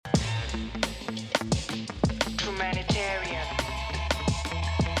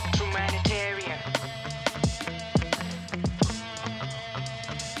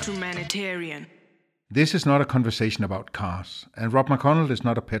Trumanitarian. This is not a conversation about cars, and Rob McConnell is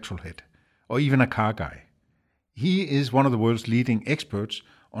not a petrol head, or even a car guy. He is one of the world's leading experts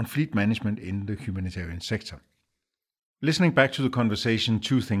on fleet management in the humanitarian sector. Listening back to the conversation,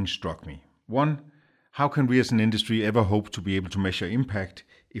 two things struck me. One, how can we as an industry ever hope to be able to measure impact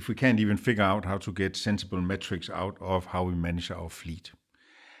if we can't even figure out how to get sensible metrics out of how we manage our fleet?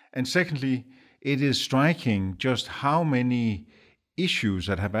 And secondly, it is striking just how many issues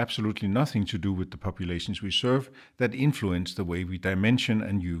that have absolutely nothing to do with the populations we serve that influence the way we dimension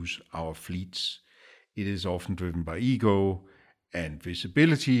and use our fleets. It is often driven by ego and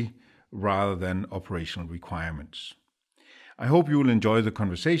visibility rather than operational requirements. I hope you will enjoy the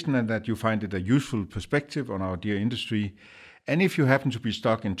conversation and that you find it a useful perspective on our dear industry. And if you happen to be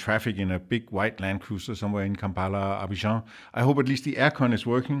stuck in traffic in a big white Land Cruiser somewhere in Kampala, Abidjan, I hope at least the aircon is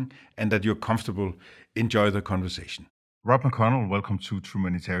working and that you're comfortable. Enjoy the conversation. Rob McConnell, welcome to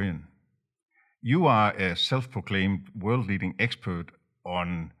Trumanitarian. You are a self-proclaimed world-leading expert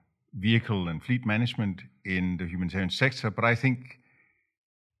on vehicle and fleet management in the humanitarian sector, but I think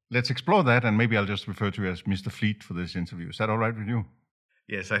let's explore that, and maybe I'll just refer to you as Mr. Fleet for this interview. Is that all right with you?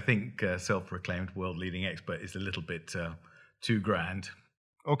 Yes, I think self-proclaimed world-leading expert is a little bit too grand.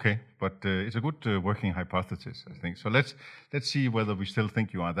 Okay, but it's a good working hypothesis, I think. So let's see whether we still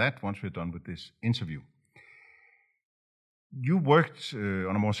think you are that once we're done with this interview. You worked,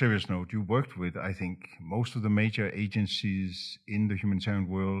 on a more serious note, you worked with, I think, most of the major agencies in the humanitarian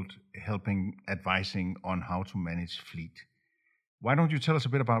world, advising on how to manage fleet. Why don't you tell us a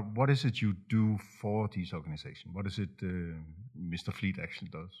bit about what is it you do for these organizations? What is it Mr. Fleet actually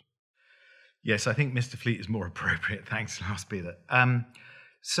does? Yes, I think Mr. Fleet is more appropriate. Thanks, Lars Peter.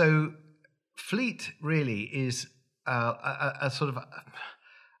 So fleet really is a sort of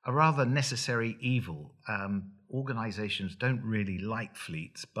a rather necessary evil. Organizations don't really like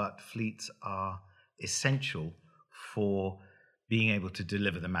fleets, but fleets are essential for being able to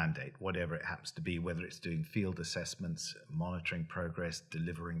deliver the mandate, whatever it happens to be, whether it's doing field assessments, monitoring progress,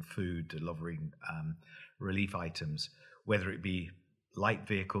 delivering food, delivering relief items, whether it be light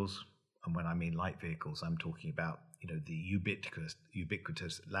vehicles. And when I mean light vehicles, I'm talking about the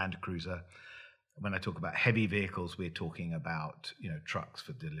ubiquitous Land Cruiser. When I talk about heavy vehicles, we're talking about trucks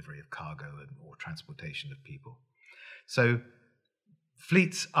for delivery of cargo or transportation of people. So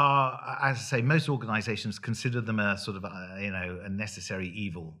fleets are, as I say, most organizations consider them a sort of a necessary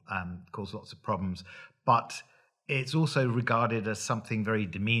evil, cause lots of problems, but it's also regarded as something very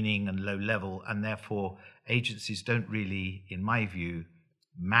demeaning and low level, and therefore agencies don't really, in my view,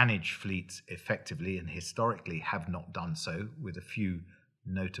 manage fleets effectively, and historically have not done so, with a few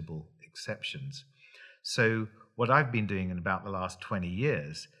notable exceptions. So what I've been doing in about the last 20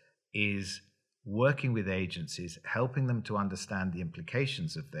 years is working with agencies, helping them to understand the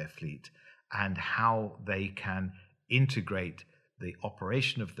implications of their fleet and how they can integrate the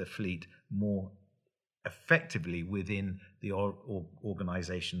operation of the fleet more effectively within the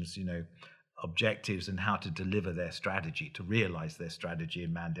organization's objectives, and how to deliver their strategy, to realize their strategy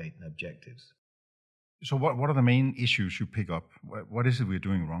and mandate and objectives. So what are the main issues you pick up? What is it we're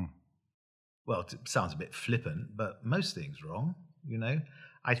doing wrong? Well, it sounds a bit flippant, but most things wrong,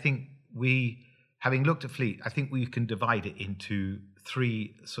 I think having looked at fleet, I think we can divide it into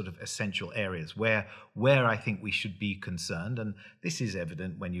three sort of essential areas where I think we should be concerned. And this is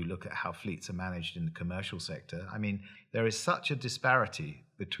evident when you look at how fleets are managed in the commercial sector. I mean, there is such a disparity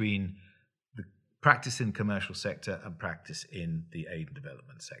between the practice in the commercial sector and practice in the aid and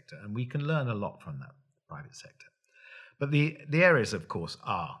development sector. And we can learn a lot from that private sector. But the areas, of course,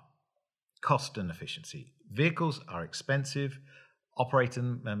 are cost and efficiency. Vehicles are expensive.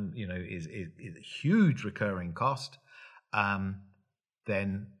 Operating them, is a huge recurring cost.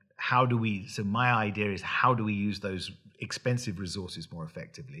 Then so my idea is, how do we use those expensive resources more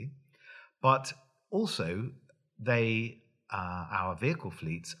effectively? But also, our vehicle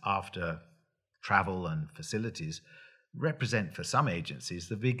fleets, after travel and facilities, represent for some agencies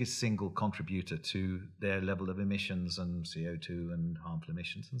the biggest single contributor to their level of emissions and CO2 and harmful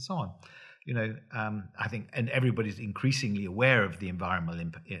emissions and so on. I think, and everybody's increasingly aware of the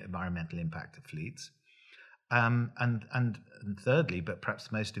environmental impact of fleets. And thirdly, but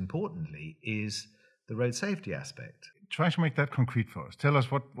perhaps most importantly, is the road safety aspect. Try to make that concrete for us. Tell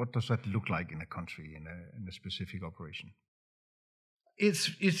us what does that look like in a country, in a specific operation? It's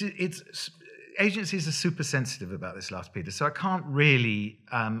agencies are super sensitive about this, Lars Peter. So I can't really.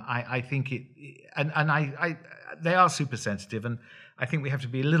 I think they are super sensitive, and I think we have to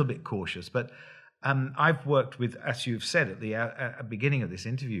be a little bit cautious. But I've worked with, as you've said at the beginning of this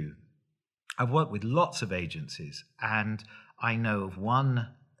interview, I've worked with lots of agencies, and I know of one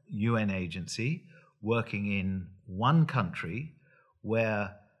UN agency working in one country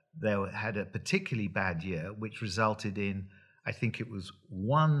where they had a particularly bad year, which resulted in, I think it was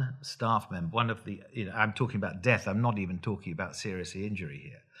one staff member, one of the, I'm talking about death, I'm not even talking about serious injury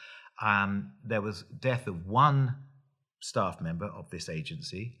here. There was death of one staff member of this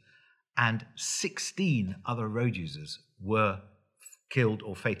agency, and 16 other road users were killed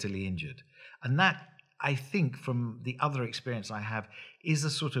or fatally injured. And that, I think, from the other experience I have, is a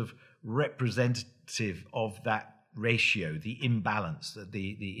sort of representative of that ratio, the imbalance,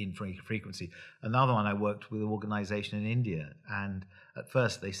 the infrequency. Another one, I worked with an organization in India, and at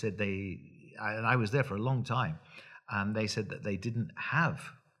first they said and I was there for a long time, and they said that they didn't have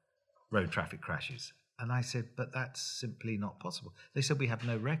road traffic crashes. And I said, but that's simply not possible. They said, we have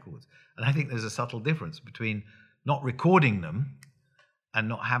no records. And I think there's a subtle difference between not recording them and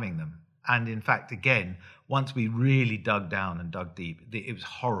not having them. And in fact, again, once we really dug down and dug deep, it was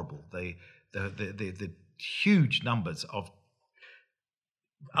horrible. The huge numbers of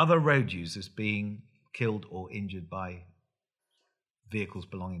other road users being killed or injured by vehicles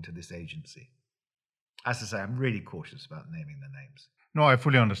belonging to this agency. As I say, I'm really cautious about naming the names. No, I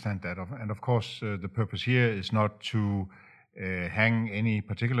fully understand that. And of course, the purpose here is not to hang any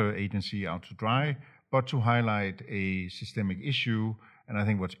particular agency out to dry, but to highlight a systemic issue. And I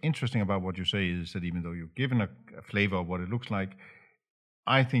think what's interesting about what you say is that even though you've given a flavor of what it looks like,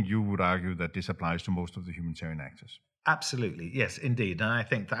 I think you would argue that this applies to most of the humanitarian actors. Absolutely, yes, indeed. And I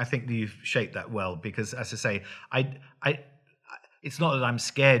think you've shaped that well, because, as I say, it's not that I'm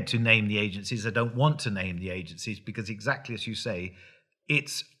scared to name the agencies. I don't want to name the agencies because, exactly as you say,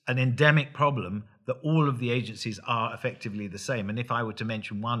 it's an endemic problem that all of the agencies are effectively the same. And if I were to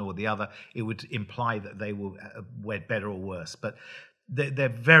mention one or the other, it would imply that they were better or worse. But there are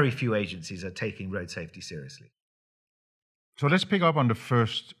very few agencies are taking road safety seriously. So let's pick up on the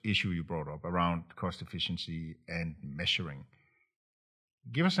first issue you brought up around cost efficiency and measuring.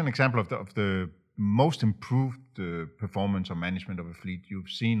 Give us an example of the most improved performance or management of a fleet you've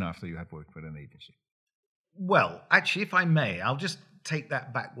seen after you had worked with an agency. Well, actually, if I may, I'll just take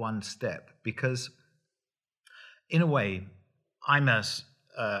that back one step, because in a way, I'm an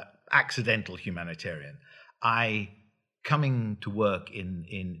accidental humanitarian. Coming to work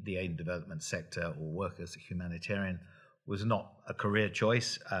in the aid and development sector or work as a humanitarian was not a career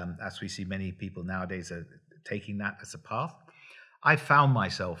choice, as we see many people nowadays are taking that as a path. I found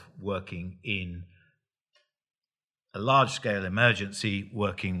myself working in a large-scale emergency,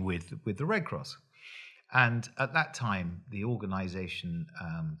 working with the Red Cross. And at that time, the organization,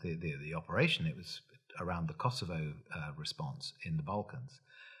 the operation, it was around the Kosovo response in the Balkans.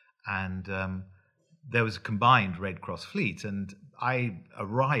 And there was a combined Red Cross fleet, and I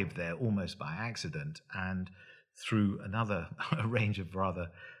arrived there almost by accident, and through a range of rather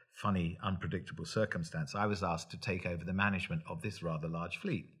funny, unpredictable circumstances, I was asked to take over the management of this rather large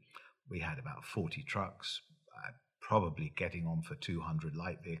fleet. We had about 40 trucks, probably getting on for 200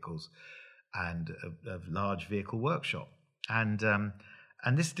 light vehicles, and a large vehicle workshop. And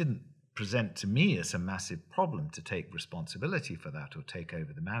this didn't present to me as a massive problem to take responsibility for that or take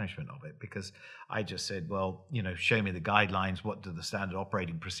over the management of it, because I just said, well, show me the guidelines, what are the standard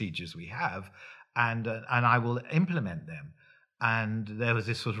operating procedures we have, and I will implement them. And there was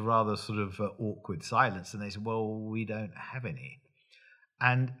this rather awkward silence, and they said, well, we don't have any.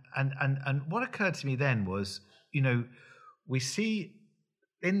 And what occurred to me then was, we see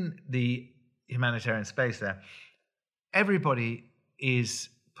in the humanitarian space there, everybody is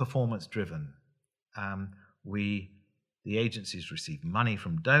performance driven. The agencies receive money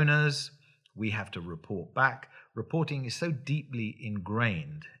from donors. We have to report back. Reporting is so deeply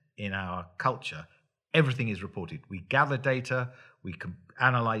ingrained in our culture. Everything is reported. We gather data, we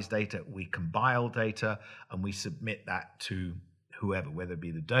analyze data, we compile data, and we submit that to whoever, whether it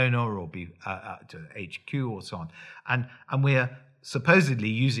be the donor or be to HQ or so on. And we're supposedly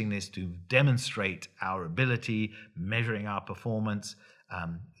using this to demonstrate our ability, measuring our performance,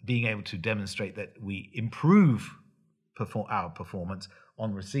 being able to demonstrate that we improve our performance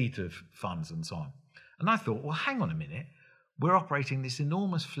on receipt of funds and so on. And I thought, well, hang on a minute. We're operating this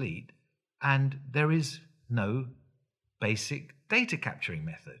enormous fleet, and there is no basic data capturing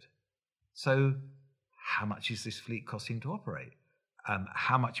method. So how much is this fleet costing to operate?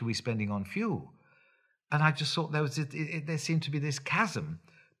 How much are we spending on fuel? And I just thought there seemed to be this chasm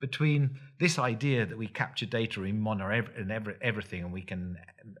between this idea that we capture data in everything, and we can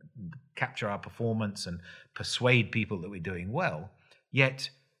capture our performance and persuade people that we're doing well, yet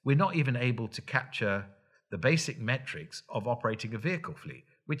we're not even able to capture the basic metrics of operating a vehicle fleet,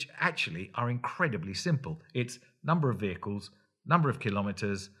 which actually are incredibly simple. It's number of vehicles, number of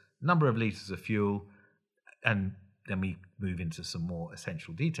kilometers, number of litres of fuel, and then we move into some more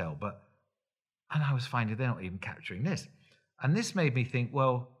essential detail. And I was finding they're not even capturing this. And this made me think,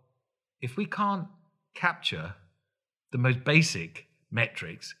 well, if we can't capture the most basic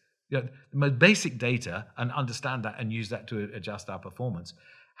metrics, the most basic data, and understand that and use that to adjust our performance,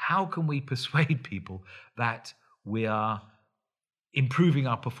 how can we persuade people that we are improving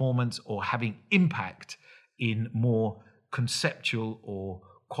our performance or having impact in more conceptual or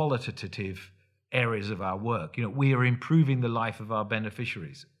qualitative areas of our work? We are improving the life of our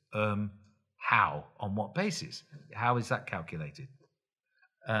beneficiaries. How? On what basis? How is that calculated?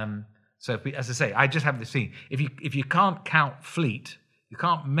 So, as I say, I just have this thing. If you can't count fleet, you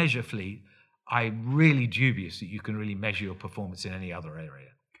can't measure fleet, I'm really dubious that you can really measure your performance in any other area.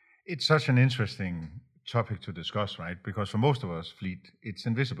 It's such an interesting topic to discuss, right? Because for most of us, fleet, it's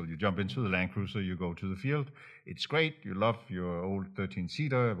invisible. You jump into the Land Cruiser, you go to the field. It's great. You love your old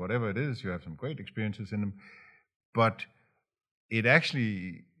 13-seater, whatever it is. You have some great experiences in them. But it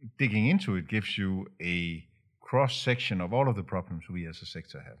actually, digging into it, gives you a cross-section of all of the problems we as a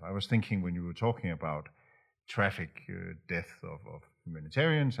sector have. I was thinking when you were talking about traffic death of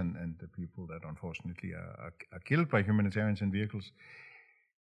humanitarians and the people that unfortunately are killed by humanitarians in vehicles,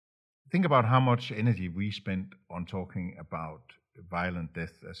 think about how much energy we spend on talking about violent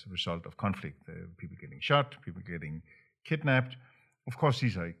death as a result of conflict. People getting shot, people getting kidnapped. Of course,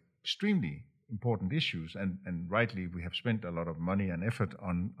 these are extremely important issues, and rightly we have spent a lot of money and effort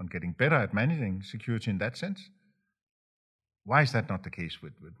on getting better at managing security in that sense. Why is that not the case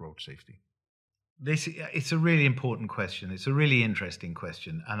with road safety? It's a really important question. It's a really interesting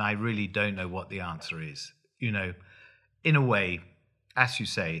question, and I really don't know what the answer is. In a way, as you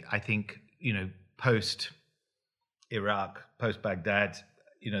say, I think, post-Iraq, post-Baghdad,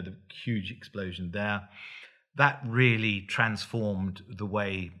 the huge explosion there, that really transformed the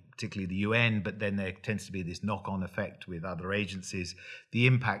way, particularly the UN, but then there tends to be this knock-on effect with other agencies, the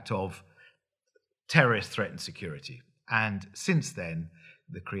impact of terrorist threat and security. And since then,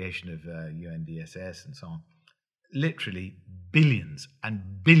 the creation of UNDSS and so on, literally billions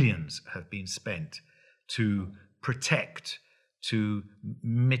and billions have been spent to protect, to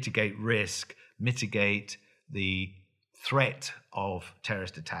mitigate risk, mitigate the threat of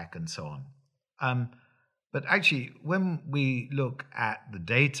terrorist attack and so on. But actually, when we look at the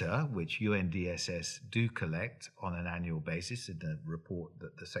data, which UNDSS do collect on an annual basis in the report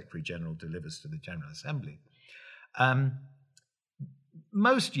that the Secretary General delivers to the General Assembly,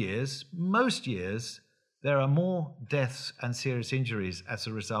 most years, there are more deaths and serious injuries as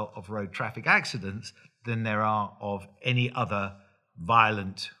a result of road traffic accidents than there are of any other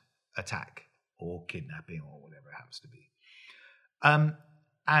violent attack or kidnapping or whatever it happens to be.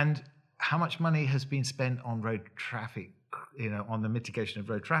 And how much money has been spent on road traffic, on the mitigation of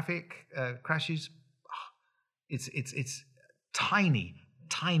road traffic crashes? It's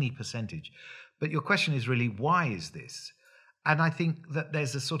tiny percentage. But your question is really, why is this? And I think that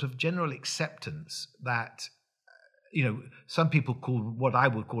there's a sort of general acceptance that, some people call what I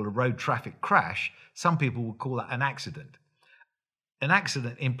would call a road traffic crash. Some people would call that an accident. An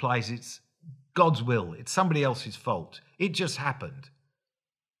accident implies it's God's will. It's somebody else's fault. It just happened.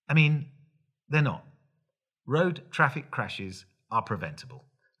 I mean, they're not. Road traffic crashes are preventable.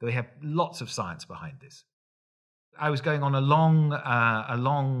 They have lots of science behind this. I was going on a long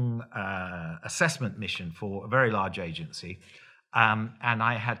assessment mission for a very large agency, and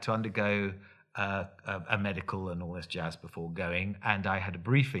I had to undergo a medical and all this jazz before going, and I had a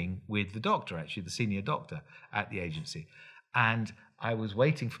briefing with the doctor, actually the senior doctor at the agency, and I was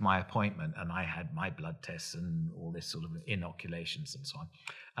waiting for my appointment, and I had my blood tests and all this sort of inoculations and so on,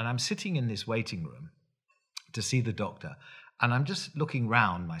 and I'm sitting in this waiting room to see the doctor. And I'm just looking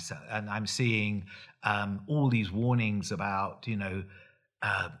round myself, and I'm seeing all these warnings about,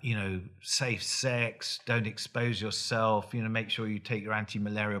 safe sex, don't expose yourself, make sure you take your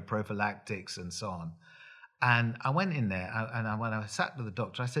anti-malarial prophylactics and so on. And I went in there, and when I sat with the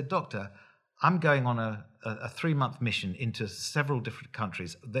doctor, I said, "Doctor, I'm going on a 3-month mission into several different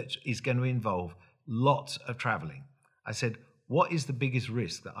countries that is going to involve lots of traveling." I said, "What is the biggest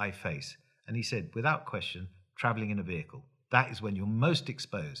risk that I face?" And he said, "Without question, traveling in a vehicle. That is when you're most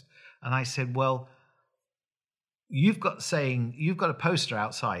exposed." And I said, "Well, you've got a poster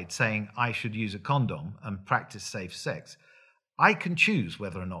outside saying I should use a condom and practice safe sex. I can choose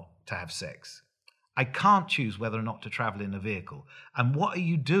whether or not to have sex. I can't choose whether or not to travel in a vehicle. And what are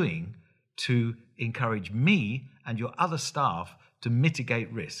you doing to encourage me and your other staff to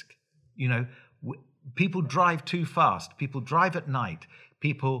mitigate risk? People drive too fast. People drive at night.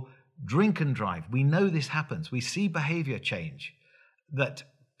 People drink and drive. We know this happens. We see behavior change, that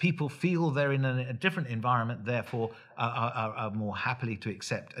people feel they're in a different environment, therefore are more happily to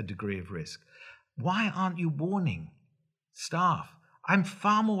accept a degree of risk. Why aren't you warning staff? I'm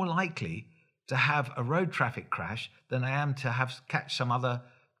far more likely to have a road traffic crash than I am to catch some other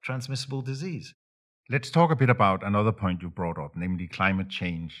transmissible disease. Let's talk a bit about another point you brought up, namely climate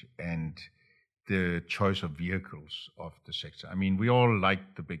change and the choice of vehicles of the sector. I mean, we all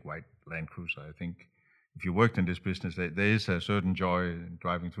like the big white Land Cruiser. I think if you worked in this business, there is a certain joy in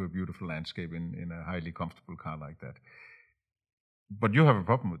driving through a beautiful landscape in a highly comfortable car like that. But you have a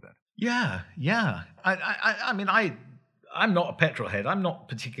problem with that. Yeah. I mean, I'm not a petrol head. I'm not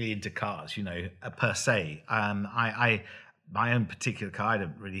particularly into cars, per se. My own particular car,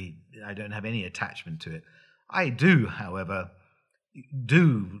 I don't have any attachment to it. I do, however,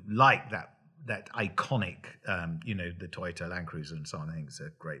 like that iconic, the Toyota Land Cruiser and so on. I think it's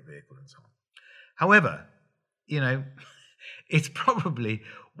a great vehicle and so on. However, it's probably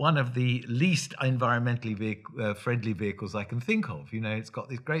one of the least environmentally friendly vehicles I can think of. It's got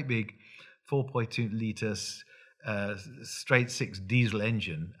this great big 4.2 litres straight six diesel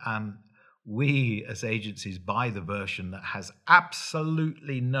engine. We as agencies buy the version that has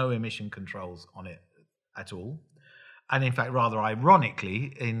absolutely no emission controls on it at all. And in fact, rather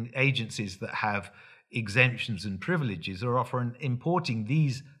ironically, in agencies that have exemptions and privileges are often importing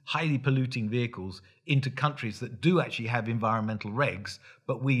these highly polluting vehicles into countries that do actually have environmental regs,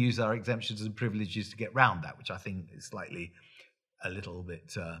 but we use our exemptions and privileges to get round that, which I think is slightly a little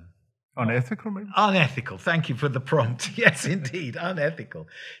bit... unethical, maybe? Unethical. Thank you for the prompt. Yes, indeed. Unethical.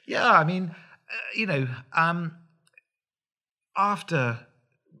 Yeah, I mean, after...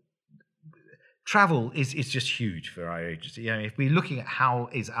 Travel is just huge for our agency. If we're looking at how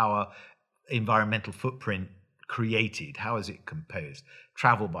is our environmental footprint created, how is it composed?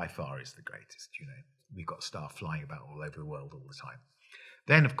 Travel by far is the greatest. We've got staff flying about all over the world all the time.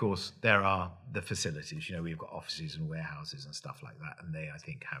 Then, of course, there are the facilities. We've got offices and warehouses and stuff like that, and they, I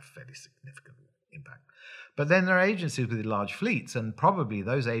think, have fairly significant impact. But then there are agencies with large fleets, and probably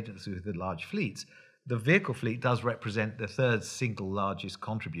those agencies with the large fleets, the vehicle fleet does represent the third single largest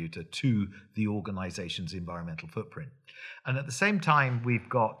contributor to the organization's environmental footprint. And at the same time, we've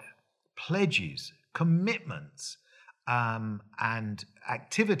got pledges, commitments, and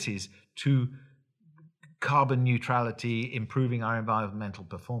activities to carbon neutrality, improving our environmental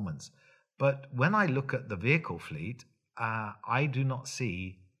performance. But when I look at the vehicle fleet, I do not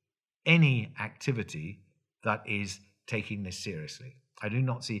see any activity that is taking this seriously. I do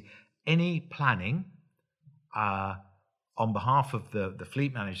not see any planning on behalf of the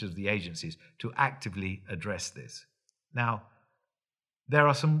fleet managers of the agencies to actively address this. Now,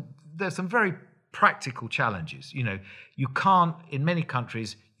 there's some very practical challenges. You can't, in many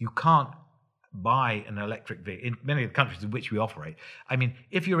countries, you can't buy an electric vehicle. In many of the countries in which we operate, I mean,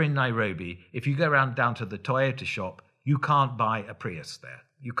 if you're in Nairobi, if you go down to the Toyota shop, you can't buy a Prius there.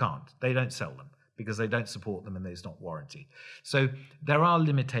 You can't. They don't sell them because they don't support them and there's not warranty. So there are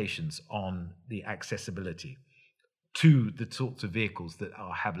limitations on the accessibility to the sorts of vehicles that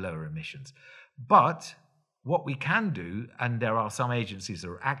have lower emissions. But what we can do, and there are some agencies that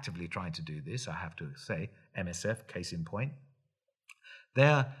are actively trying to do this, I have to say, MSF, case in point,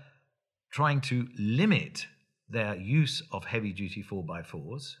 they're trying to limit their use of heavy-duty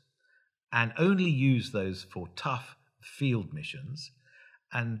 4x4s and only use those for tough field missions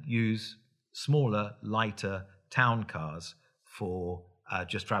and use smaller, lighter town cars for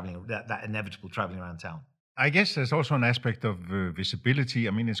just traveling, that inevitable traveling around town. I guess there's also an aspect of visibility.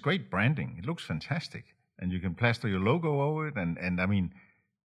 I mean, it's great branding. It looks fantastic. And you can plaster your logo over it. And I mean...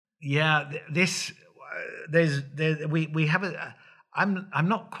 Yeah, we have a... I'm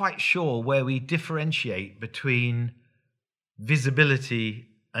not quite sure where we differentiate between visibility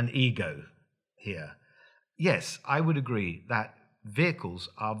and ego here. Yes, I would agree that vehicles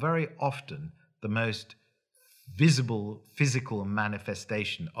are very often the most visible physical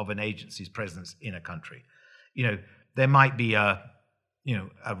manifestation of an agency's presence in a country. There might be a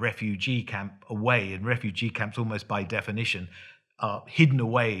refugee camp away, and refugee camps almost by definition are hidden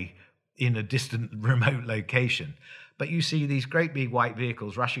away in a distant remote location. But you see these great big white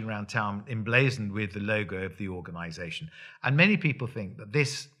vehicles rushing around town emblazoned with the logo of the organization. And many people think that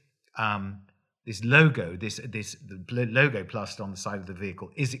this logo, the logo plastered on the side of the vehicle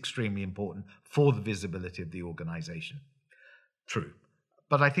is extremely important for the visibility of the organization. True.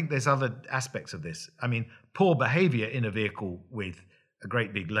 But I think there's other aspects of this. I mean, poor behavior in a vehicle with a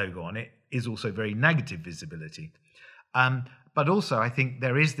great big logo on it is also very negative visibility. But also, I think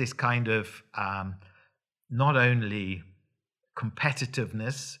there is this kind of not only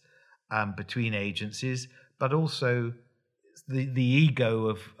competitiveness between agencies, but also the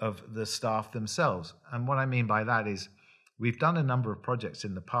ego of the staff themselves. And what I mean by that is we've done a number of projects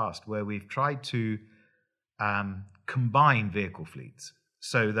in the past where we've tried to combine vehicle fleets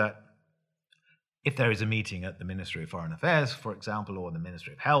so that if there is a meeting at the Ministry of Foreign Affairs, for example, or the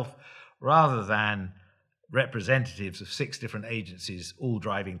Ministry of Health, rather than representatives of 6 different agencies all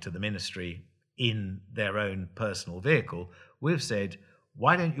driving to the ministry in their own personal vehicle, we've said,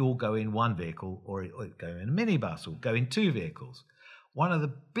 why don't you all go in one vehicle or go in a minibus or go in 2 vehicles? One of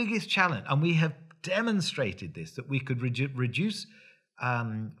the biggest challenge, and we have demonstrated this, that we could reduce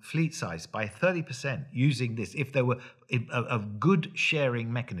fleet size by 30% using this. If there were a good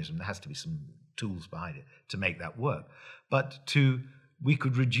sharing mechanism, there has to be some tools behind it to make that work. But we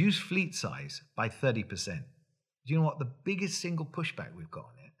could reduce fleet size by 30%. Do you know what the biggest single pushback we've got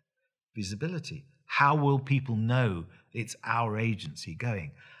on it? Visibility. How will people know it's our agency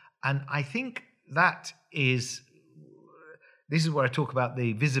going? And I think this is where I talk about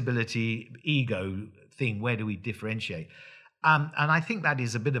the visibility ego thing. Where do we differentiate? And I think that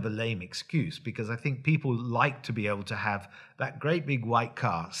is a bit of a lame excuse, because I think people like to be able to have that great big white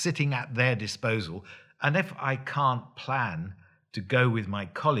car sitting at their disposal. And if I can't plan to go with my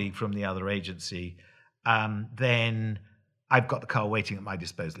colleague from the other agency, then I've got the car waiting at my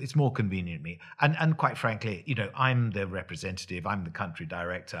disposal. It's more convenient to me. And quite frankly, I'm the representative, I'm the country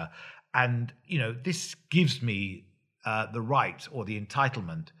director. And, this gives me the right or the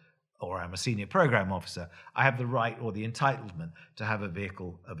entitlement, or I'm a senior program officer, I have the right or the entitlement to have a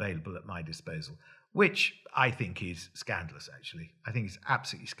vehicle available at my disposal, which I think is scandalous, actually. I think it's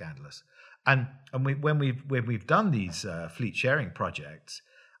absolutely scandalous. And when we've done these fleet sharing projects,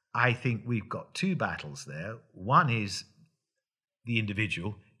 I think we've got 2 battles there. One is the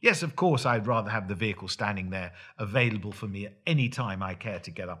individual. Yes, of course, I'd rather have the vehicle standing there available for me at any time I care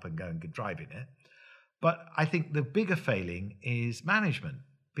to get up and go and drive in it. But I think the bigger failing is management,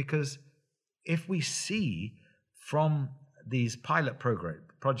 because if we see from these pilot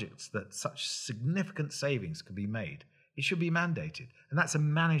projects that such significant savings can be made, it should be mandated. And that's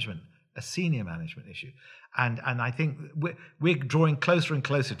a senior management issue. And I think we're drawing closer and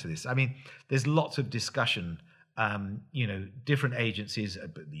closer to this. I mean, there's lots of discussion. Different agencies,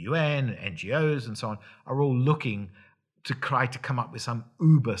 the UN, NGOs, and so on, are all looking to try to come up with some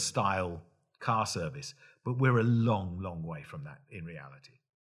Uber-style car service. But we're a long, long way from that in reality.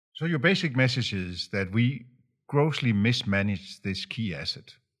 So your basic message is that we grossly mismanage this key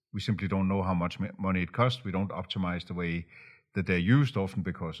asset. We simply don't know how much money it costs. We don't optimize the way that they're used, often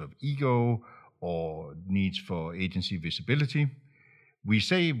because of ego or needs for agency visibility. We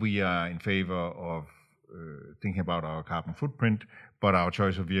say we are in favor of thinking about our carbon footprint, but our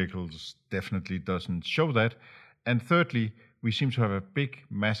choice of vehicles definitely doesn't show that. And thirdly, we seem to have a big,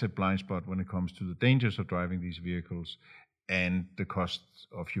 massive blind spot when it comes to the dangers of driving these vehicles and the costs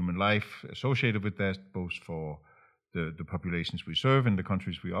of human life associated with that, both for the populations we serve in the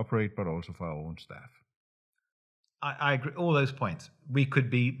countries we operate, but also for our own staff. I agree, all those points. We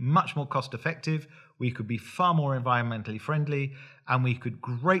could be much more cost effective, we could be far more environmentally friendly, and we could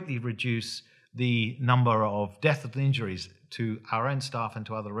greatly reduce the number of deaths and injuries to our own staff and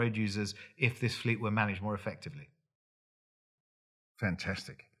to other road users if this fleet were managed more effectively.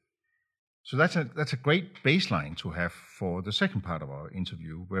 Fantastic. So that's a great baseline to have for the second part of our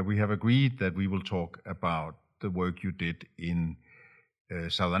interview, where we have agreed that we will talk about the work you did in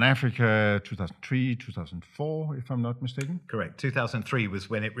Southern Africa, 2003, 2004, if I'm not mistaken. Correct. 2003 was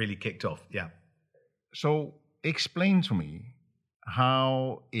when it really kicked off. Yeah. So explain to me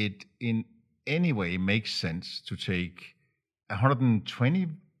how it in any way makes sense to take 120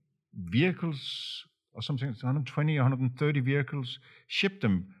 vehicles or something, 120, 130 vehicles, ship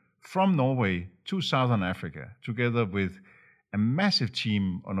them from Norway to Southern Africa, together with a massive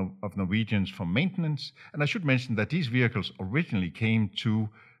team of Norwegians for maintenance. And I should mention that these vehicles originally came to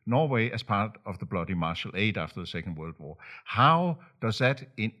Norway as part of the bloody Marshall Aid after the Second World War. How does that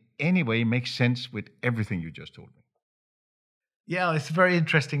in any way make sense with everything you just told me? Yeah, it's a very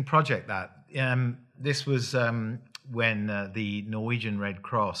interesting project, that. This was when the Norwegian Red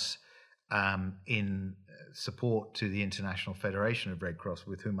Cross, in support to the International Federation of Red Cross,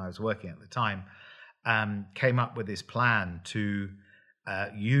 with whom I was working at the time, came up with this plan to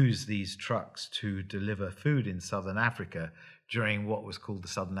use these trucks to deliver food in Southern Africa during what was called the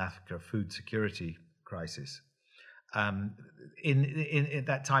Southern Africa Food Security Crisis. In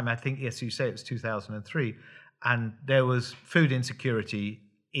that time, I think, yes, you say it was 2003, and there was food insecurity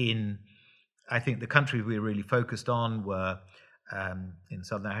in, I think the countries we were really focused on were in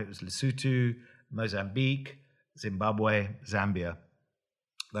Southern Africa, it was Lesotho, Mozambique, Zimbabwe, Zambia.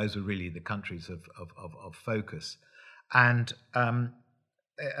 Those were really the countries of focus. And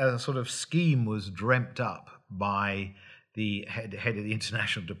a sort of scheme was dreamt up by the head of the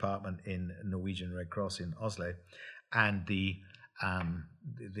international department in Norwegian Red Cross in Oslo, and the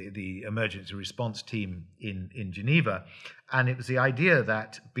emergency response team in Geneva. And it was the idea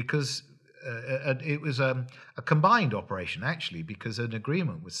that because it was a combined operation, actually, because an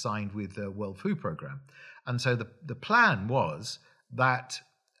agreement was signed with the World Food Programme. And so the plan was that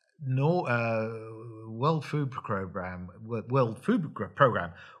World Food Programme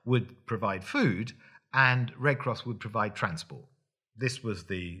would provide food, and Red Cross would provide transport. This was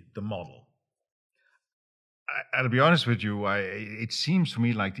the model. I'll be honest with you, it seems to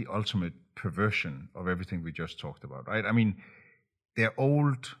me like the ultimate perversion of everything we just talked about, right? I mean, they're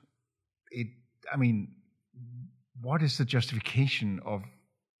old. What is the justification of,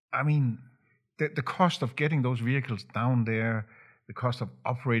 the cost of getting those vehicles down there, the cost of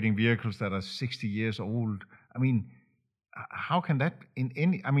operating vehicles that are 60 years old? I mean, how can that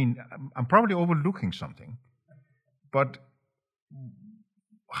I'm probably overlooking something, but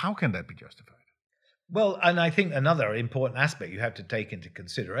how can that be justified? Well, and I think another important aspect you have to take into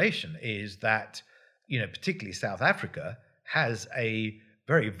consideration is that, particularly South Africa has a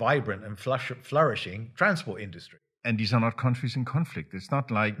very vibrant and flourishing transport industry. And these are not countries in conflict. It's not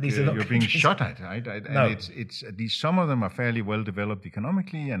like you're being shot at, right? No. And it's some of them are fairly well developed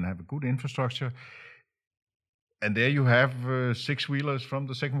economically and have a good infrastructure. And there you have six-wheelers from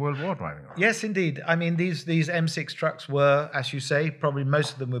the Second World War driving around. Yes, indeed. I mean, these M6 trucks were, as you say, probably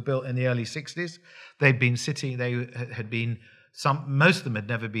most of them were built in the early 60s. They'd been sitting, most of them had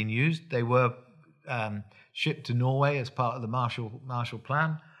never been used. They were shipped to Norway as part of the Marshall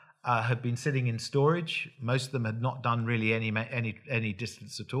Plan, had been sitting in storage. Most of them had not done really any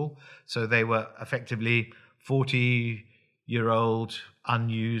distance at all. So they were effectively 40-year-old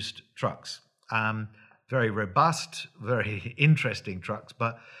unused trucks. Very robust, very interesting trucks,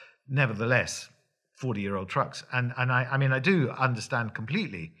 but nevertheless, 40-year-old trucks. And I do understand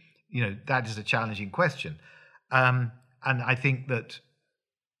completely, that is a challenging question. And I think that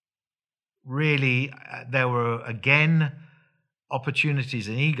really there were, again, opportunities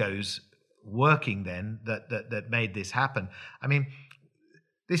and egos working then that made this happen. I mean,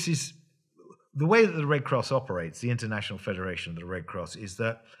 this is the way that the Red Cross operates, the International Federation of the Red Cross, is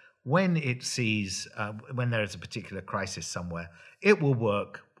that when it sees, when there is a particular crisis somewhere, it will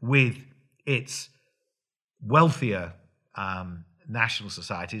work with its wealthier national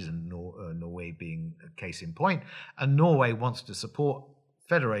societies, and Norway being a case in point. And Norway wants to support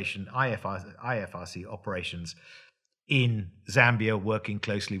Federation IFRC operations in Zambia, working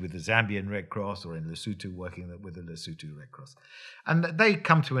closely with the Zambian Red Cross, or in Lesotho, working with the Lesotho Red Cross. And they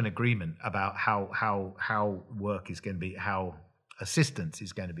come to an agreement about how work is going to be, how assistance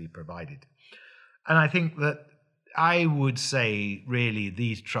is going to be provided. And I think that I would say really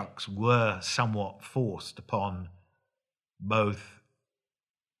these trucks were somewhat forced upon both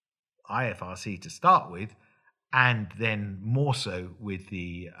IFRC to start with, and then more so with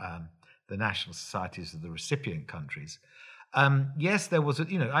the national societies of the recipient countries. Yes, there was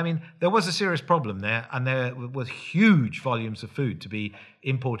there was a serious problem there, and there was huge volumes of food to be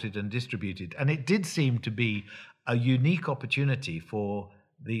imported and distributed. And it did seem to be a unique opportunity for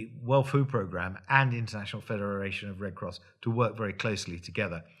the World Food Programme and International Federation of Red Cross to work very closely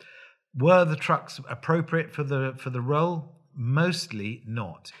together. Were the trucks appropriate for the role? Mostly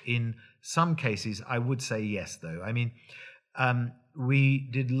not. In some cases, I would say yes, though. I mean, we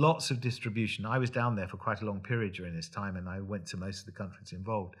did lots of distribution. I was down there for quite a long period during this time, and I went to most of the countries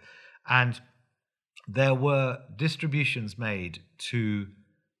involved. And there were distributions made to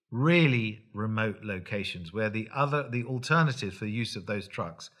really remote locations where the alternative for the use of those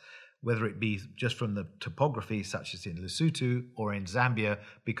trucks, whether it be just from the topography, such as in Lesotho or in Zambia,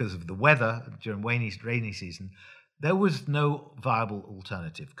 because of the weather during rainy season, there was no viable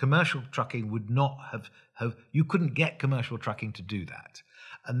alternative. Commercial trucking would not have you couldn't get commercial trucking to do that.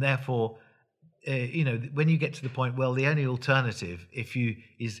 And therefore, when you get to the point, well, the only alternative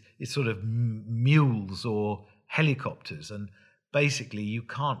is sort of mules or helicopters, and basically you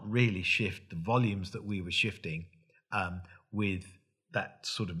can't really shift the volumes that we were shifting with that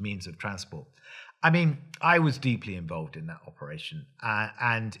sort of means of transport. I mean, I was deeply involved in that operation,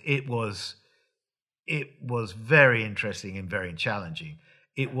 and it was very interesting and very challenging.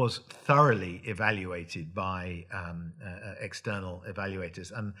 It was thoroughly evaluated by external evaluators,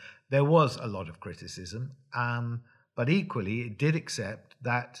 and there was a lot of criticism, but equally it did accept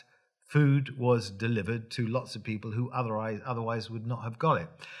that food was delivered to lots of people who otherwise would not have got it.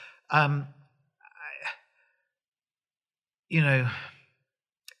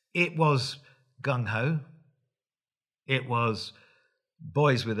 It was gung-ho. It was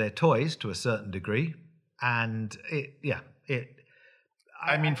boys with their toys to a certain degree, and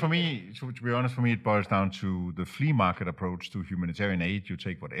for me, to be honest, it boils down to the flea market approach to humanitarian aid. You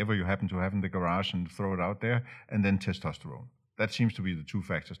take whatever you happen to have in the garage and throw it out there, and then testosterone. That seems to be the two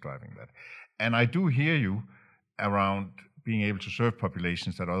factors driving that. And I do hear you around being able to serve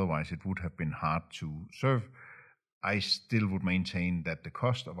populations that otherwise it would have been hard to serve. I still would maintain that the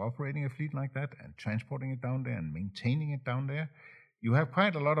cost of operating a fleet like that and transporting it down there and maintaining it down there, you have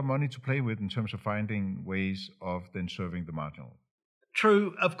quite a lot of money to play with in terms of finding ways of then serving the marginal.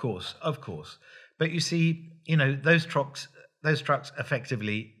 True, of course. But you see, those trucks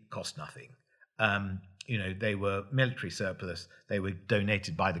effectively cost nothing. They were military surplus. They were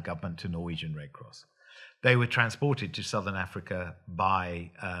donated by the government to Norwegian Red Cross. They were transported to Southern Africa by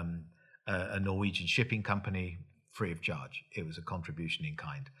a Norwegian shipping company free of charge. It was a contribution in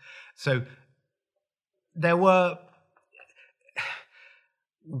kind. So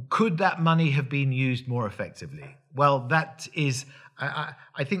could that money have been used more effectively? Well, that is, I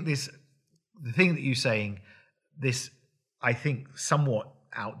think the thing that you're saying, I think somewhat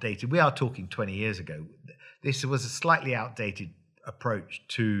outdated. We are talking 20 years ago. This was a slightly outdated approach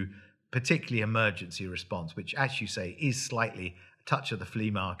to particularly emergency response, which, as you say, is slightly a touch of the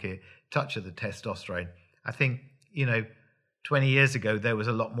flea market, touch of the testosterone. I think, 20 years ago, there was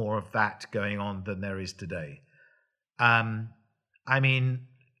a lot more of that going on than there is today.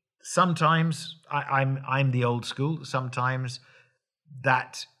 Sometimes I'm the old school. Sometimes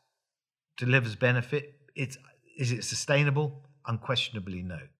that delivers benefit. Is it sustainable? Unquestionably,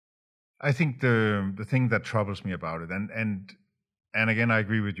 no. I think the thing that troubles me about it, and again, I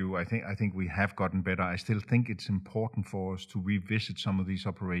agree with you. I think we have gotten better. I still think it's important for us to revisit some of these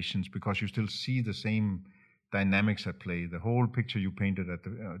operations because you still see the same dynamics at play. The whole picture you painted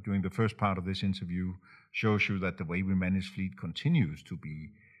during the first part of this interview shows you that the way we manage fleet continues to be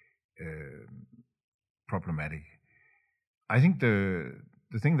problematic. I think the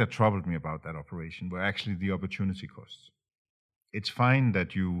thing that troubled me about that operation were actually the opportunity costs. It's fine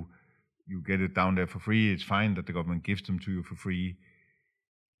that you get it down there for free. It's fine that the government gives them to you for free.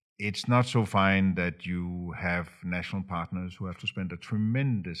 It's not so fine that you have national partners who have to spend a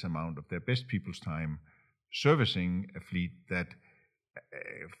tremendous amount of their best people's time servicing a fleet that,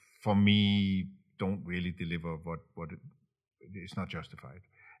 for me, don't really deliver what it's not justified.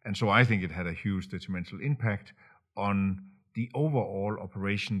 And so I think it had a huge detrimental impact on the overall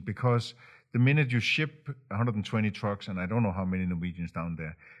operation, because the minute you ship 120 trucks, and I don't know how many Norwegians down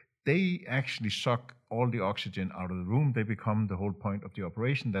there, they actually suck all the oxygen out of the room. They become the whole point of the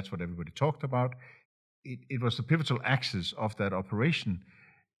operation. That's what everybody talked about. It was the pivotal axis of that operation.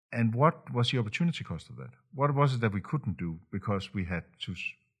 And what was the opportunity cost of that? What was it that we couldn't do because we had to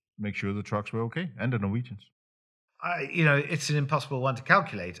make sure the trucks were okay, and the Norwegians? It's an impossible one to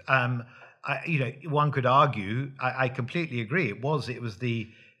calculate. One could argue. I completely agree. It was the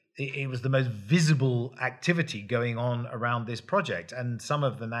most visible activity going on around this project, and some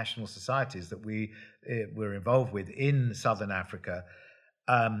of the national societies that we were involved with in Southern Africa.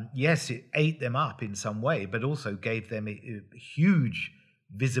 Yes, it ate them up in some way, but also gave them a huge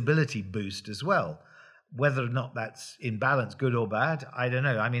visibility boost as well. Whether or not that's in balance, good or bad, I don't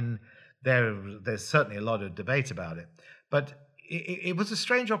know. There's certainly a lot of debate about it. But it was a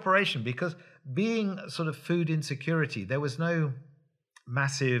strange operation because, being sort of food insecurity, there was no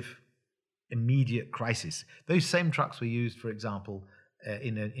massive immediate crisis. Those same trucks were used, for example,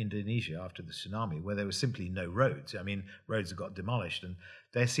 in Indonesia after the tsunami, where there was simply no roads. Roads got demolished, and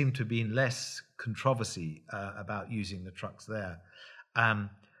there seemed to have been less controversy about using the trucks there.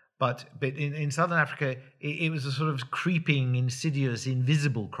 But in Southern Africa, it was a sort of creeping, insidious,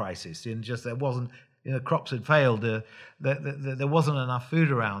 invisible crisis. In just there wasn't, crops had failed. There wasn't enough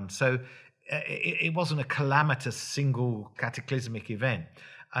food around, so it wasn't a calamitous, single cataclysmic event.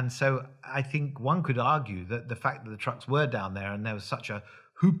 And so I think one could argue that the fact that the trucks were down there and there was such a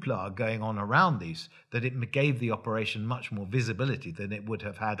hoopla going on around these, that it gave the operation much more visibility than it would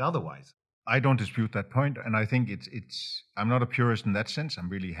have had otherwise. I don't dispute that point, and I think it's. I'm not a purist in that sense. I'm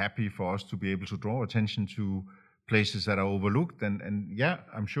really happy for us to be able to draw attention to places that are overlooked, and yeah,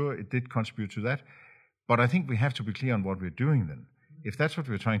 I'm sure it did contribute to that. But I think we have to be clear on what we're doing then. If that's what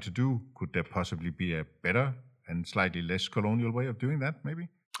we're trying to do, could there possibly be a better and slightly less colonial way of doing that, maybe?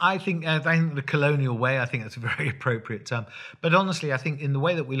 I think the colonial way, I think that's a very appropriate term. But honestly, I think in the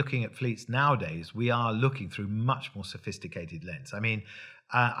way that we're looking at fleets nowadays, we are looking through much more sophisticated lens.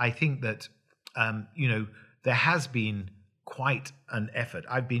 I think that, there has been quite an effort.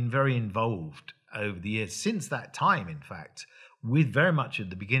 I've been very involved over the years, since that time, in fact, with very much at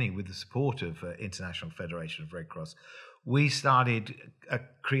the beginning, with the support of International Federation of Red Cross, we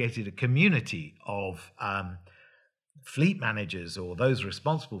created a community of fleet managers or those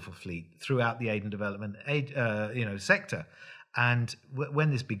responsible for fleet throughout the aid and development sector. And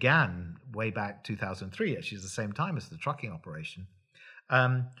when this began way back 2003, actually at the same time as the trucking operation,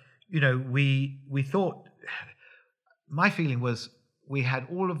 we thought, my feeling was we had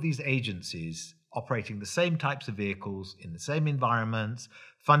all of these agencies operating the same types of vehicles in the same environments,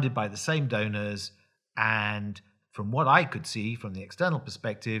 funded by the same donors, and from what I could see from the external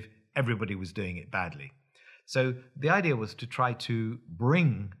perspective, everybody was doing it badly. So the idea was to try to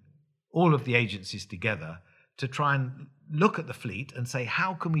bring all of the agencies together to try and look at the fleet and say,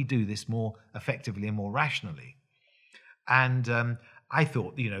 how can we do this more effectively and more rationally? And I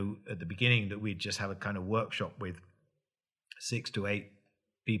thought, at the beginning that we'd just have a kind of workshop with 6 to 8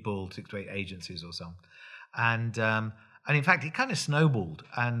 people, 6 to 8 agencies or so. And in fact, it kind of snowballed.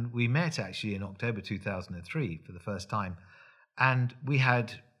 And we met actually in October 2003 for the first time. And we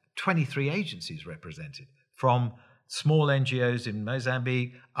had 23 agencies represented, from small NGOs in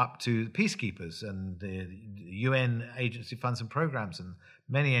Mozambique up to peacekeepers and the UN agency funds and programs and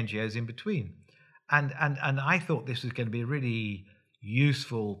many NGOs in between. And I thought this was going to be a really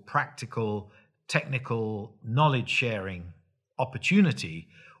useful, practical, technical knowledge sharing opportunity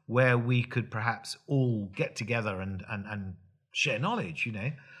where we could perhaps all get together and share knowledge,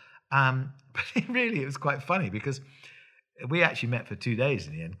 But it was quite funny because we actually met for 2 days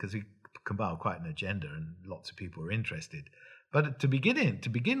in the end because we compiled quite an agenda and lots of people were interested. But to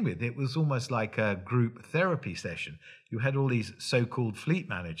begin with, it was almost like a group therapy session. You had all these so-called fleet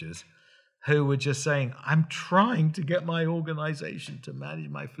managers who were just saying, I'm trying to get my organization to manage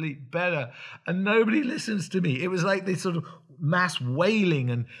my fleet better, and nobody listens to me. It was like this sort of mass wailing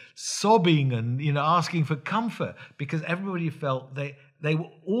and sobbing and, asking for comfort because everybody felt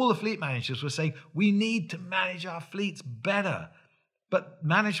all the fleet managers were saying, we need to manage our fleets better. But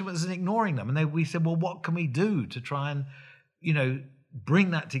management was ignoring them. And we said, well, what can we do to try and,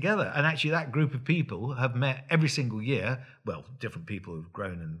 bring that together? And actually that group of people have met every single year. Well, different people have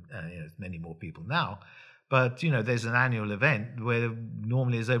grown and many more people now. But, there's an annual event where there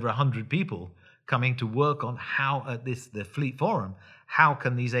normally is over 100 people coming to work on how at the Fleet Forum, how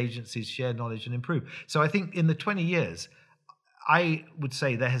can these agencies share knowledge and improve? So I think in the 20 years, I would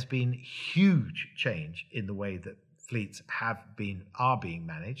say there has been huge change in the way that fleets are being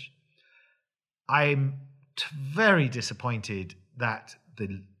managed. I'm very disappointed that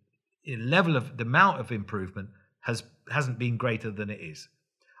the amount of improvement hasn't been greater than it is.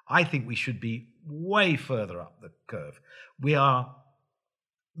 I think we should be way further up the curve. We're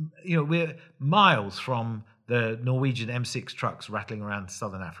miles from the Norwegian M6 trucks rattling around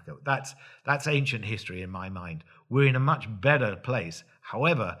southern Africa. That's ancient history in my mind. We're in a much better place.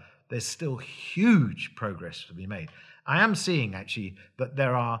 However, there's still huge progress to be made. I am seeing actually that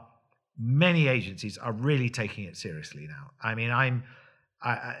there are many agencies are really taking it seriously now. I mean,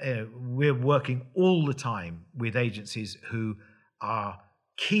 we're working all the time with agencies who are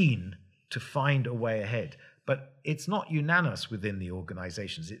keen to find a way ahead, but it's not unanimous within the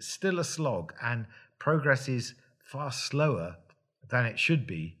organizations. It's still a slog, and progress is far slower than it should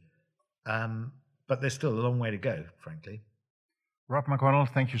be. But there's still a long way to go, frankly. Rob McConnell,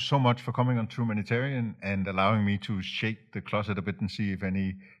 thank you so much for coming on True Humanitarian and allowing me to shake the closet a bit and see if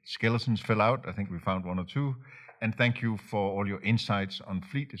any skeletons fell out. I think we found one or two. And thank you for all your insights on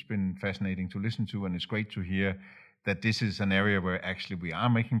fleet. It's been fascinating to listen to, and it's great to hear that this is an area where actually we are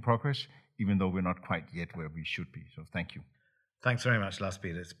making progress, even though we're not quite yet where we should be. So thank you. Thanks very much, Lars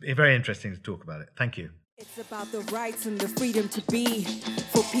Peter. It's very interesting to talk about it. Thank you. It's about the rights and the freedom to be,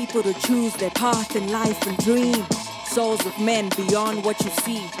 for people to choose their path in life and dream. Souls of men beyond what you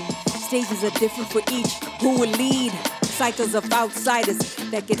see. Stages are different for each. Who will lead? Cycles of outsiders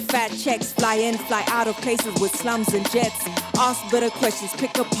that get fat checks, fly in, fly out of places with slums and jets. Ask better questions,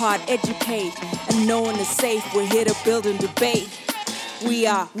 pick apart, educate, and no one is safe. We're here to build and debate. We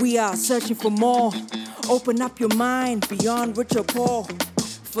are searching for more. Open up your mind beyond rich or poor.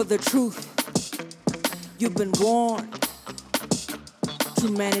 For the truth, you've been warned.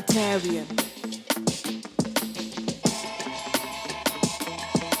 Humanitarian.